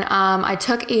and I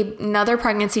took another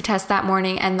pregnancy test that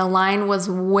morning and the line was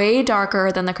way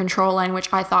darker than the control line,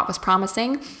 which I thought was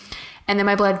promising. And then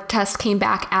my blood test came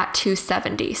back at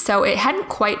 270. So it hadn't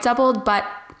quite doubled, but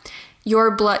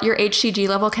your HCG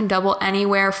level can double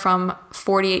anywhere from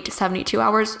 48 to 72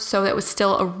 hours. So that was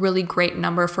still a really great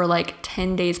number for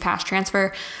 10 days past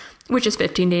transfer, which is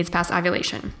 15 days past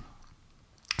ovulation.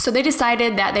 So they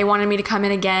decided that they wanted me to come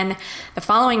in again the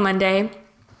following Monday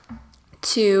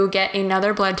to get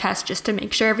another blood test just to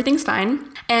make sure everything's fine.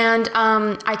 And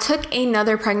I took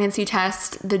another pregnancy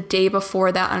test the day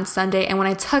before that on Sunday. And when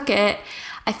I took it,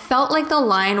 I felt like the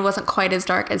line wasn't quite as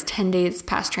dark as 10 days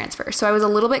past transfer. So I was a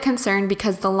little bit concerned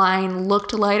because the line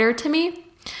looked lighter to me.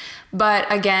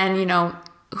 But again,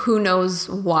 who knows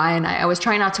why? And I was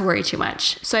trying not to worry too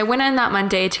much. So I went in that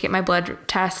Monday to get my blood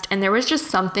test and there was just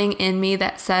something in me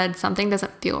that said something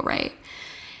doesn't feel right.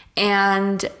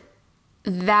 And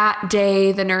that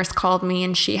day, the nurse called me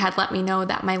and she had let me know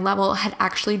that my level had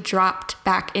actually dropped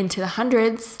back into the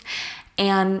hundreds.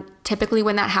 And typically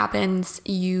when that happens,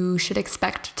 you should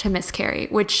expect to miscarry,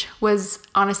 which was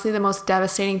honestly the most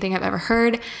devastating thing I've ever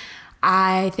heard.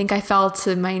 I think I fell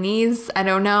to my knees. I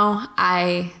don't know.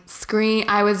 I screamed.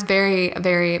 I was very,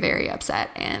 very, very upset.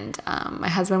 And my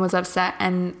husband was upset.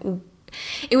 And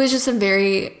it was just a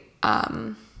very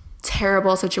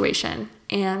terrible situation.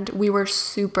 And we were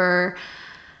super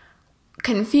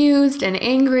confused and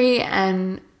angry.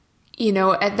 And,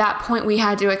 at that point we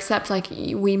had to accept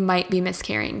we might be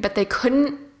miscarrying. But they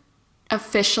couldn't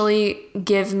officially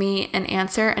give me an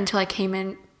answer until I came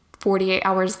in 48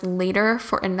 hours later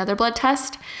for another blood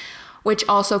test, which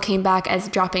also came back as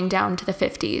dropping down to the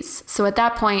 50s. So at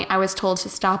that point, I was told to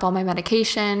stop all my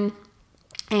medication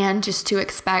and just to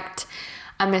expect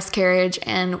a miscarriage.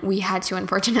 And we had to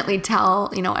unfortunately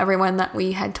tell, everyone that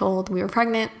we had told we were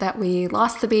pregnant, that we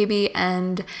lost the baby.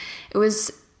 And it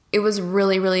was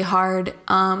really, really hard.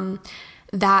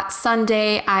 That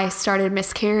Sunday I started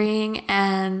miscarrying,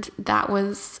 and that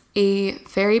was a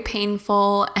very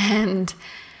painful and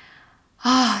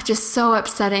just so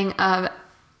upsetting of,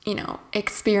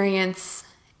 experience.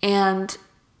 And,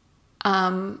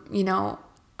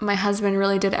 my husband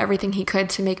really did everything he could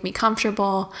to make me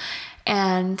comfortable.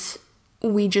 And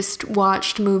we just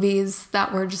watched movies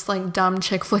that were just like dumb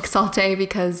chick flicks all day,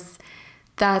 because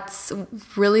that's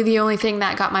really the only thing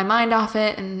that got my mind off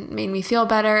it and made me feel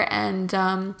better. And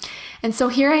so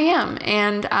here I am.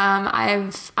 And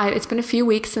it's been a few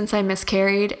weeks since I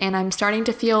miscarried, and I'm starting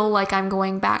to feel like I'm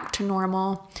going back to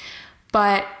normal.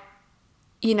 But,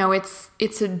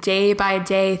 it's a day by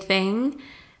day thing.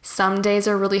 Some days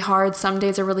are really hard, some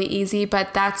days are really easy,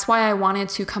 but that's why I wanted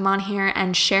to come on here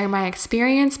and share my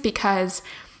experience, because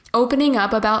opening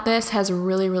up about this has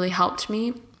really, really helped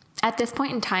me. At this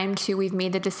point in time, too, we've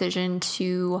made the decision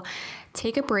to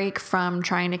take a break from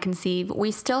trying to conceive.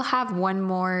 We still have one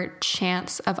more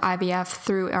chance of IVF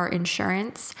through our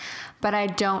insurance, but I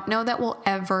don't know that we'll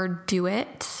ever do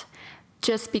it,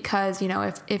 just because,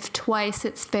 if twice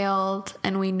it's failed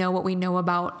and we know what we know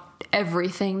about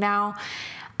everything now,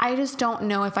 I just don't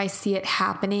know if I see it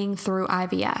happening through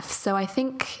IVF. So I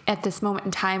think at this moment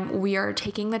in time, we are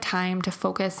taking the time to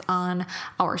focus on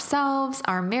ourselves,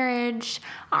 our marriage,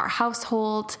 our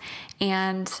household,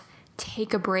 and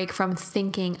take a break from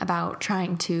thinking about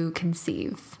trying to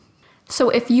conceive.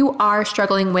 So if you are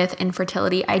struggling with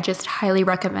infertility, I just highly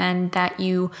recommend that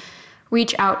you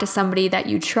reach out to somebody that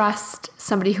you trust,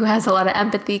 somebody who has a lot of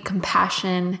empathy,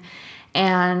 compassion,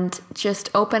 and just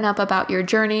open up about your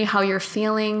journey, how you're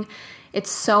feeling. It's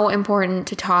so important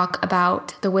to talk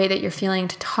about the way that you're feeling,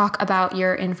 to talk about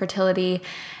your infertility.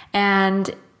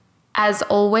 And as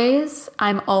always,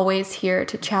 I'm always here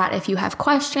to chat. If you have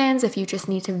questions, if you just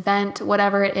need to vent,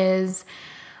 whatever it is,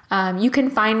 you can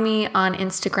find me on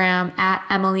Instagram at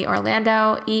Emily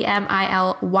Orlando,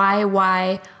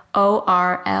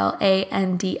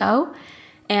 EmilYYORLANDO.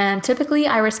 And typically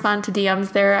I respond to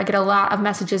DMs there. I get a lot of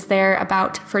messages there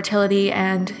about fertility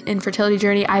and infertility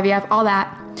journey, IVF, all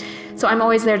that. So I'm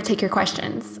always there to take your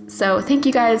questions. So thank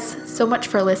you guys so much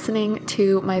for listening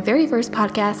to my very first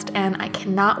podcast, and I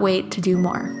cannot wait to do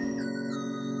more.